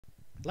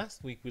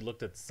Last week we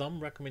looked at some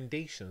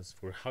recommendations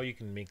for how you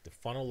can make the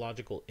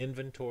phonological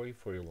inventory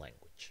for your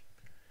language.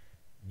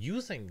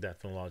 Using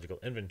that phonological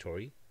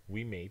inventory,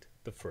 we made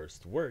the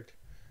first word,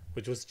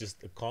 which was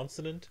just a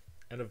consonant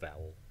and a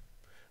vowel.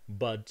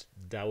 But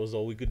that was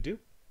all we could do.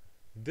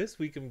 This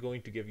week I'm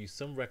going to give you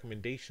some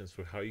recommendations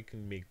for how you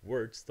can make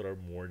words that are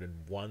more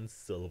than one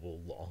syllable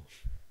long.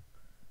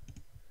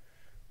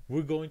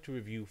 We're going to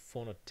review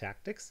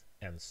phonotactics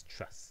and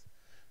stress,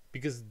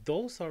 because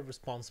those are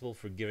responsible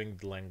for giving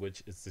the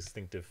language its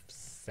distinctive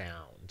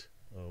sound,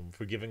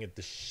 for giving it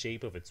the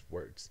shape of its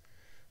words.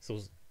 So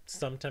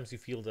sometimes you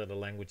feel that a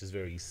language is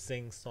very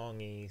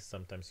sing-songy,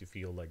 sometimes you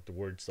feel like the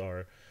words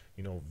are,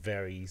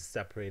 very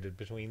separated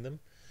between them.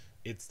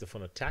 It's the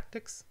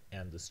phonotactics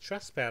and the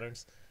stress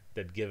patterns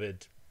that give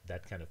it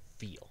that kind of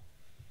feel.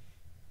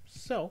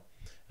 So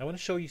I want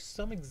to show you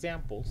some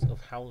examples of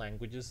how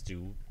languages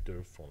do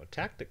their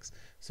phonotactics,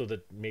 so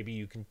that maybe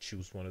you can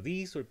choose one of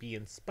these or be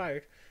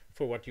inspired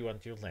for what you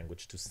want your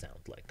language to sound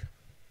like.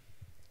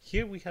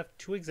 Here we have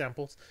two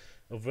examples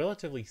of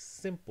relatively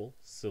simple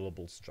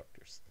syllable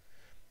structures.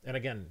 And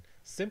again,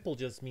 simple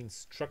just means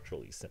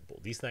structurally simple.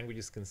 These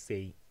languages can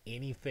say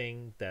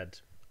anything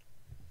that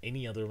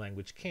any other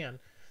language can.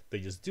 They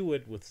just do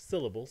it with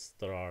syllables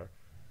that are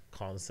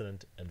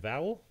consonant and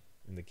vowel,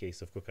 in the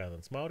case of Cook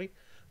Islands Maori,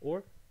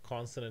 or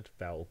consonant,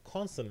 vowel,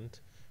 consonant,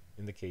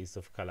 in the case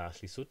of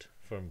Kalaallisut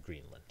from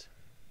Greenland.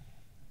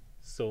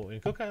 So in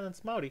Cook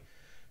Islands Maori,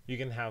 you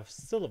can have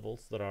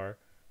syllables that are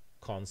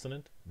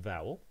consonant,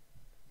 vowel,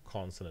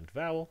 consonant,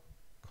 vowel,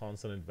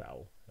 consonant,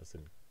 vowel, as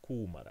in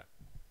kumara,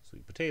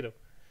 sweet potato.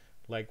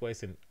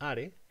 Likewise in are,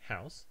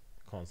 house,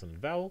 consonant,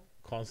 vowel,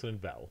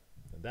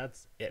 and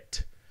that's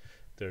it.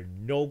 There are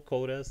no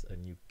codas,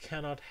 and you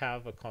cannot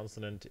have a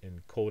consonant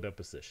in coda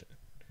position.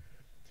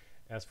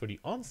 As for the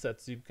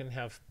onsets, you can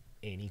have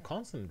any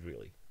consonant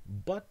really,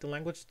 but the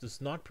language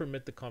does not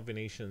permit the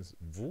combinations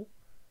vu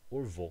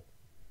or vo.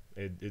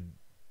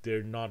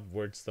 They're not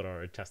words that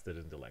are attested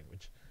in the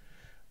language.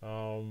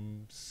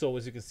 So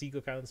as you can see,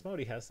 Cook Islands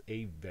Maori has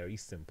a very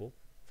simple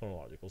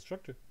phonological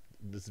structure.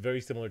 It's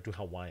very similar to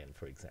Hawaiian,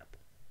 for example.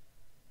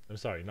 I'm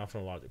sorry, not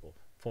phonological,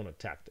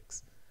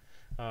 phonotactics.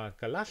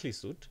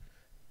 Kalaallisut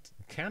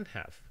can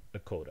have a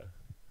coda.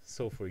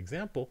 So for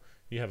example,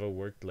 you have a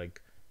word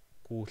like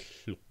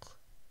kuhluk,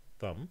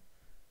 thumb,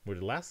 where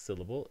the last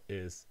syllable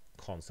is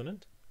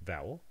consonant,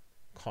 vowel,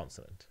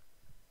 consonant.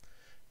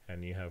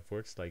 And you have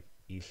words like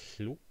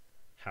ihlu,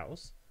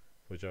 house,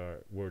 which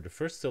are where the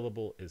first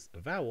syllable is a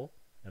vowel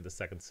and the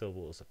second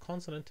syllable is a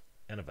consonant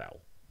and a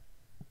vowel.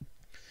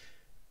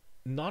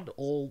 Not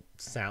all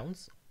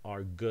sounds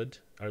are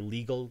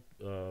legal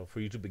for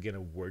you to begin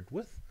a word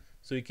with.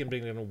 So you can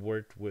begin a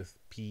word with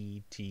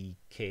P, T,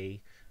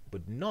 K,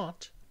 but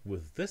not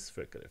with this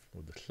fricative,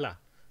 with the hla.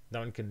 That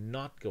one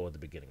cannot go at the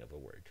beginning of a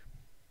word.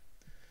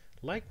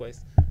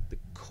 Likewise, the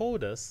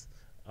codas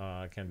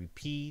can be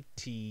P,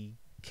 T,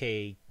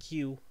 K,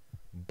 Q,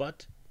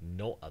 but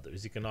no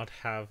others. You cannot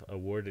have a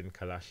word in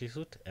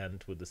Kalaallisut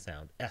end with the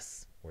sound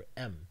S or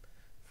M,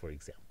 for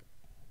example.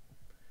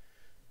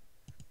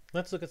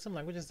 Let's look at some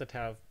languages that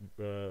have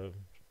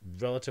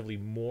relatively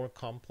more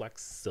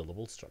complex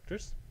syllable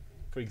structures.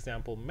 For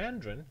example,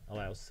 Mandarin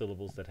allows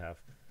syllables that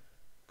have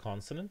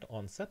consonant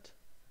onset,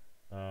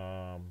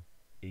 a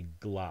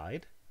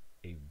glide,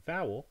 a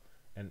vowel,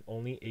 and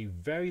only a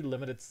very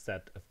limited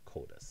set of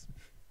codas.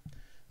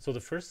 So the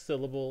first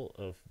syllable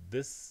of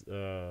this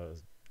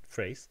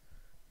phrase,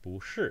 不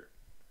是,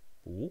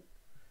 不,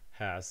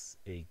 has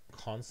a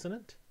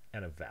consonant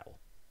and a vowel,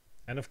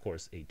 and of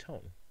course a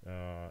tone,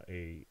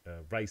 a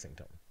rising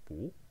tone,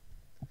 不.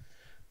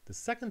 The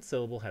second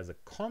syllable has a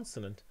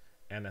consonant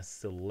and a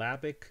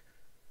syllabic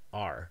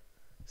R.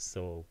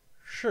 So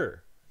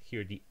是,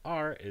 here the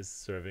R is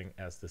serving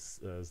as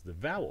the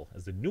vowel,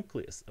 as the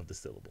nucleus of the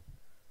syllable,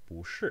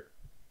 不是.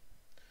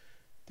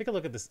 Take a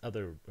look at this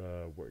other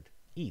word,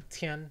 一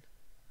天,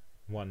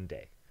 one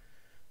day.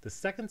 The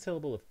second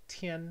syllable of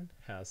天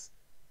has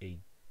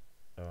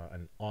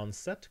an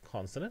onset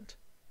consonant,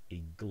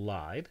 a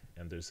glide,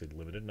 and there's a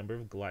limited number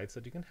of glides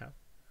that you can have.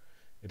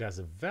 It has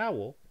a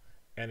vowel,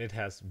 and it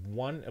has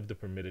one of the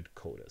permitted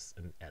codas,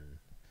 an N.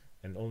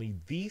 And only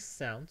these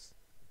sounds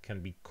can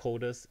be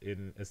codas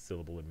in a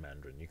syllable in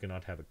Mandarin. You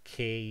cannot have a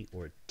K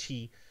or a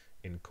T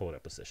in coda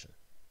position.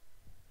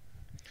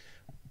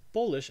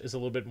 Polish is a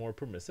little bit more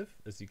permissive.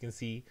 As you can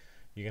see,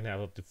 you can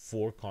have up to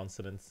 4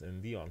 consonants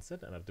in the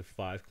onset and up to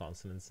 5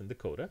 consonants in the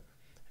coda,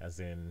 as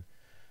in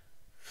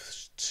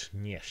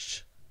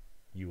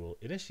you will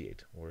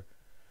initiate, or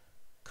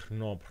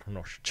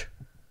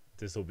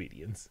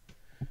disobedience.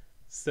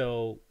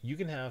 So you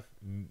can have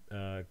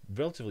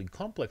relatively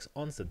complex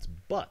onsets,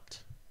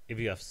 but if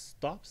you have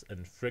stops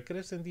and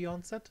fricatives in the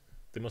onset,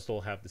 they must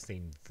all have the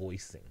same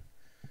voicing.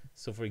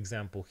 So for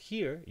example,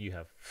 here you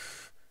have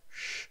f,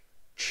 sh,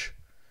 ch,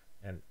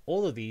 and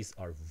all of these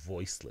are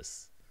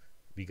voiceless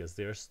because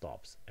they're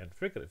stops and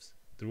fricatives.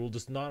 The rule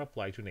does not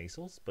apply to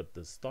nasals, but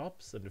the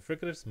stops and the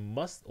fricatives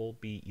must all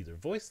be either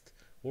voiced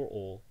or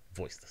all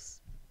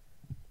voiceless.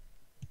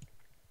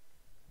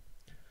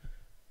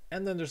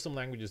 And then there's some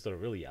languages that are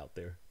really out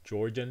there.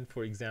 Georgian,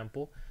 for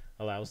example,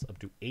 allows up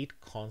to 8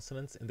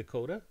 consonants in the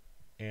coda,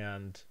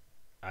 and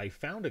I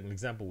found an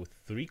example with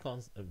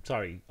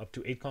up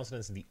to 8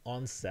 consonants in the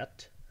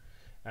onset,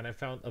 and I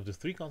found up to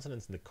 3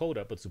 consonants in the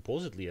coda, but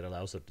supposedly it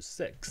allows up to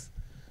 6.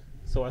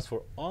 So as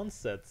for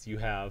onsets, you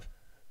have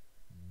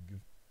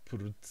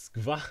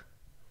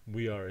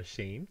we are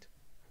ashamed,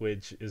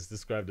 which is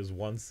described as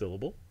 1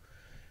 syllable,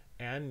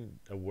 and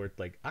a word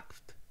like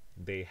aft,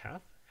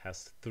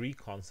 has 3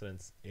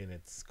 consonants in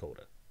its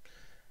coda.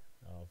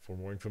 For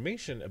more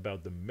information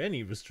about the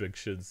many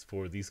restrictions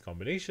for these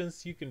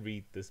combinations, you can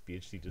read this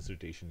PhD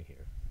dissertation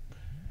here.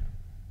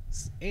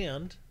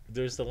 And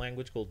there's a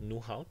language called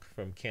Nunalk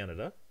from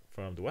Canada,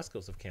 from the west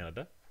coast of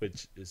Canada,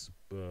 which is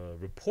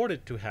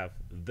reported to have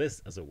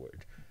this as a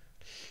word.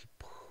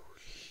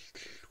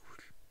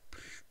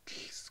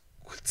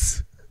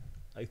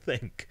 I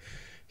think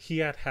he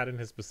had in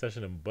his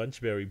possession a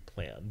bunchberry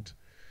plant.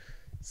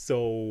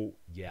 So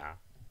yeah,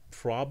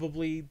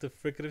 probably the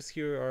fricatives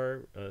here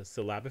are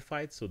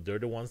syllabified, so they're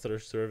the ones that are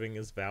serving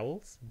as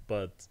vowels.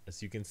 But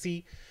as you can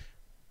see,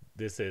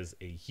 this is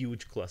a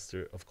huge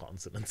cluster of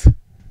consonants.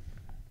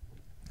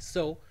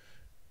 So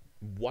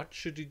what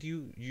should you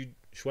do?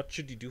 What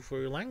should you do for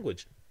your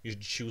language? You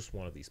should choose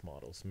one of these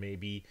models.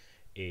 Maybe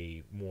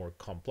a more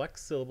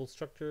complex syllable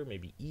structure,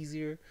 maybe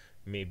easier.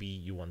 Maybe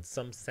you want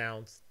some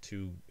sounds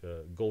to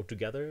go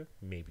together.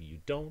 Maybe you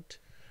don't.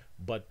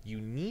 But you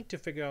need to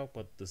figure out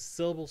what the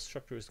syllable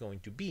structure is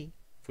going to be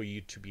for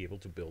you to be able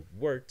to build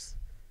words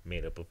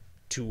made up of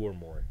 2 or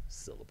more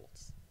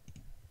syllables.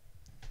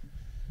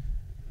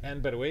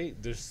 And by the way,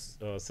 there's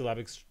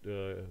syllabic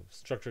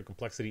structure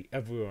complexity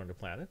everywhere on the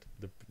planet.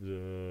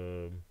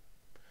 The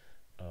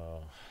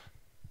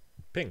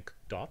pink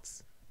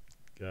dots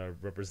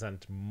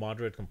represent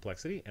moderate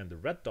complexity, and the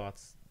red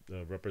dots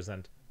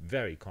represent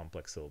very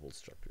complex syllable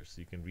structures. So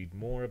you can read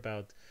more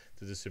about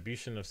the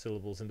distribution of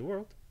syllables in the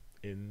world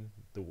in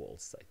the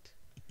WALS site.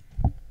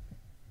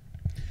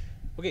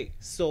 Okay,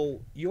 so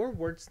your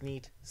words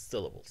need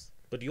syllables,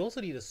 but you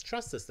also need a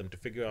stress system to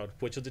figure out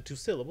which of the 2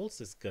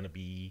 syllables is going to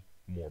be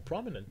more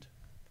prominent.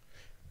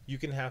 You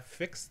can have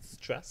fixed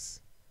stress,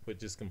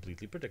 which is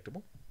completely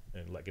predictable.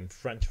 And like in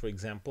French, for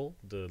example,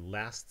 the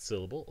last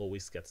syllable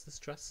always gets the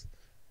stress.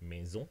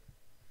 Maison,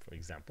 for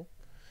example.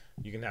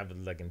 You can have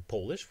it like in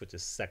Polish, which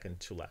is second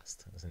to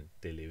last, as in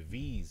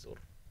telewizor.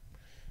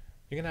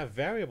 You can have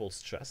variable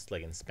stress,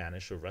 like in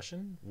Spanish or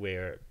Russian,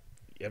 where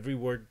every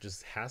word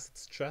just has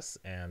its stress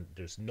and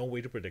there's no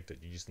way to predict it.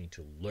 You just need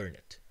to learn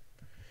it.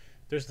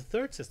 There's the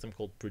third system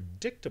called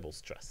predictable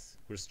stress,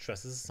 where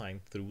stress is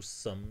assigned through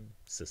some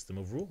system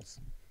of rules.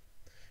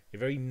 A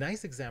very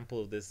nice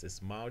example of this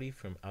is Maori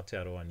from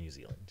Aotearoa, New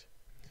Zealand.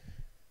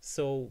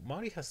 So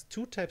Maori has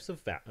 2 types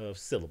of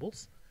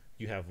syllables.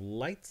 You have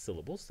light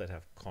syllables that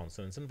have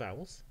consonants and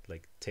vowels,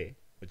 like te,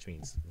 which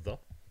means the.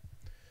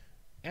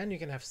 And you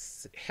can have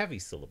heavy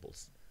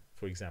syllables,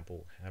 for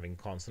example, having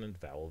consonant,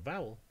 vowel,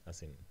 vowel,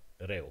 as in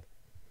reo,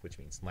 which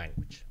means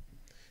language.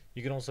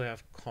 You can also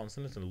have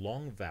consonant and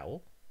long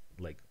vowel,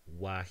 like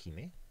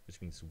wahine,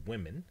 which means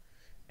women,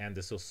 and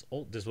this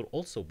would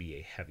also be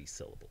a heavy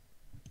syllable.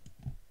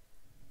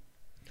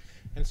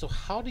 And so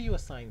how do you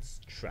assign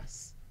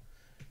stress?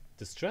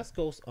 The stress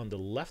goes on the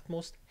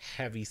leftmost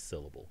heavy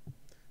syllable.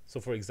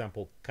 So for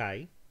example,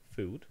 kai,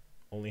 food,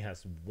 only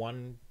has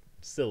 1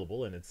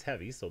 syllable and it's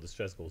heavy, so the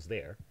stress goes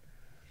there.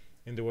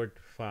 In the word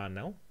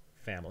whanau,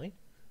 family,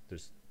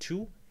 there's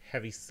 2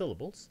 heavy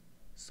syllables,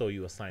 so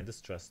you assign the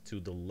stress to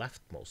the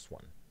leftmost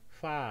one,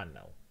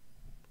 whanau.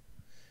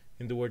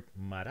 In the word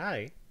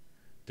marae,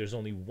 there's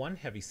only 1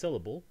 heavy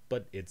syllable,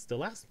 but it's the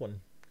last one.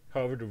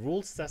 However, the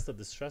rule says that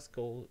the stress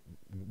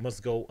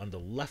must go on the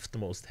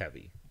leftmost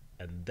heavy,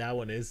 and that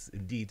one is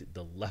indeed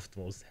the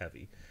leftmost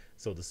heavy.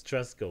 So the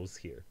stress goes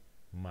here,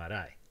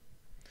 marae.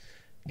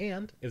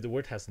 And if the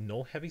word has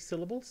no heavy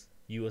syllables,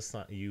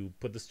 you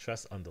put the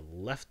stress on the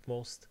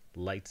leftmost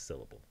light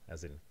syllable,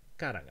 as in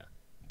karanga,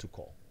 to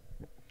call.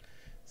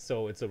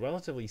 So it's a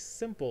relatively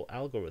simple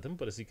algorithm,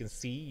 but as you can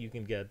see, you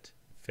can get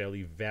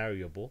fairly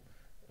variable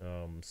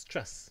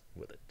stress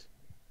with it.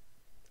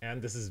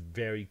 And this is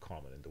very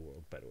common in the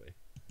world, by the way.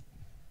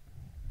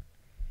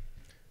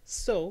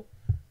 So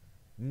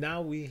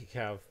now we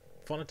have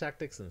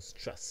phonotactics and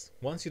stress.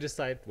 Once you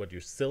decide what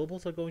your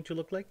syllables are going to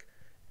look like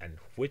and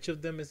which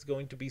of them is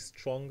going to be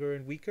stronger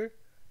and weaker,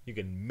 you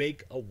can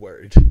make a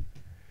word.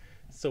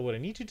 So what I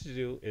need you to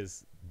do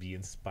is be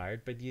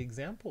inspired by the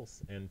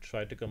examples and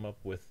try to come up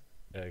with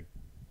a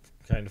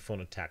kind of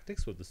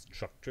phonotactics with the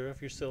structure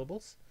of your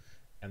syllables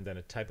and then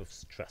a type of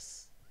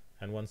stress.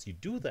 And once you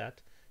do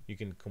that, you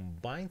can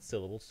combine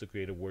syllables to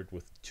create a word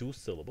with 2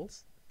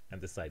 syllables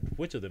and decide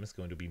which of them is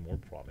going to be more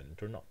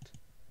prominent or not.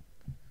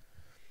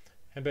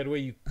 And by the way,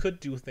 you could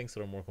do things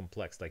that are more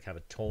complex, like have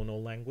a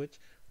tonal language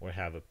or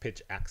have a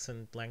pitch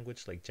accent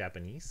language like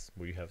Japanese,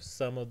 where you have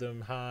some of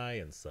them high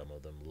and some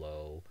of them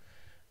low.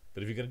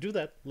 But if you're going to do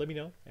that, let me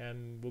know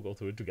and we'll go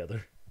through it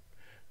together.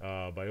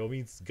 By all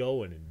means,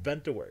 go and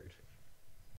invent a word.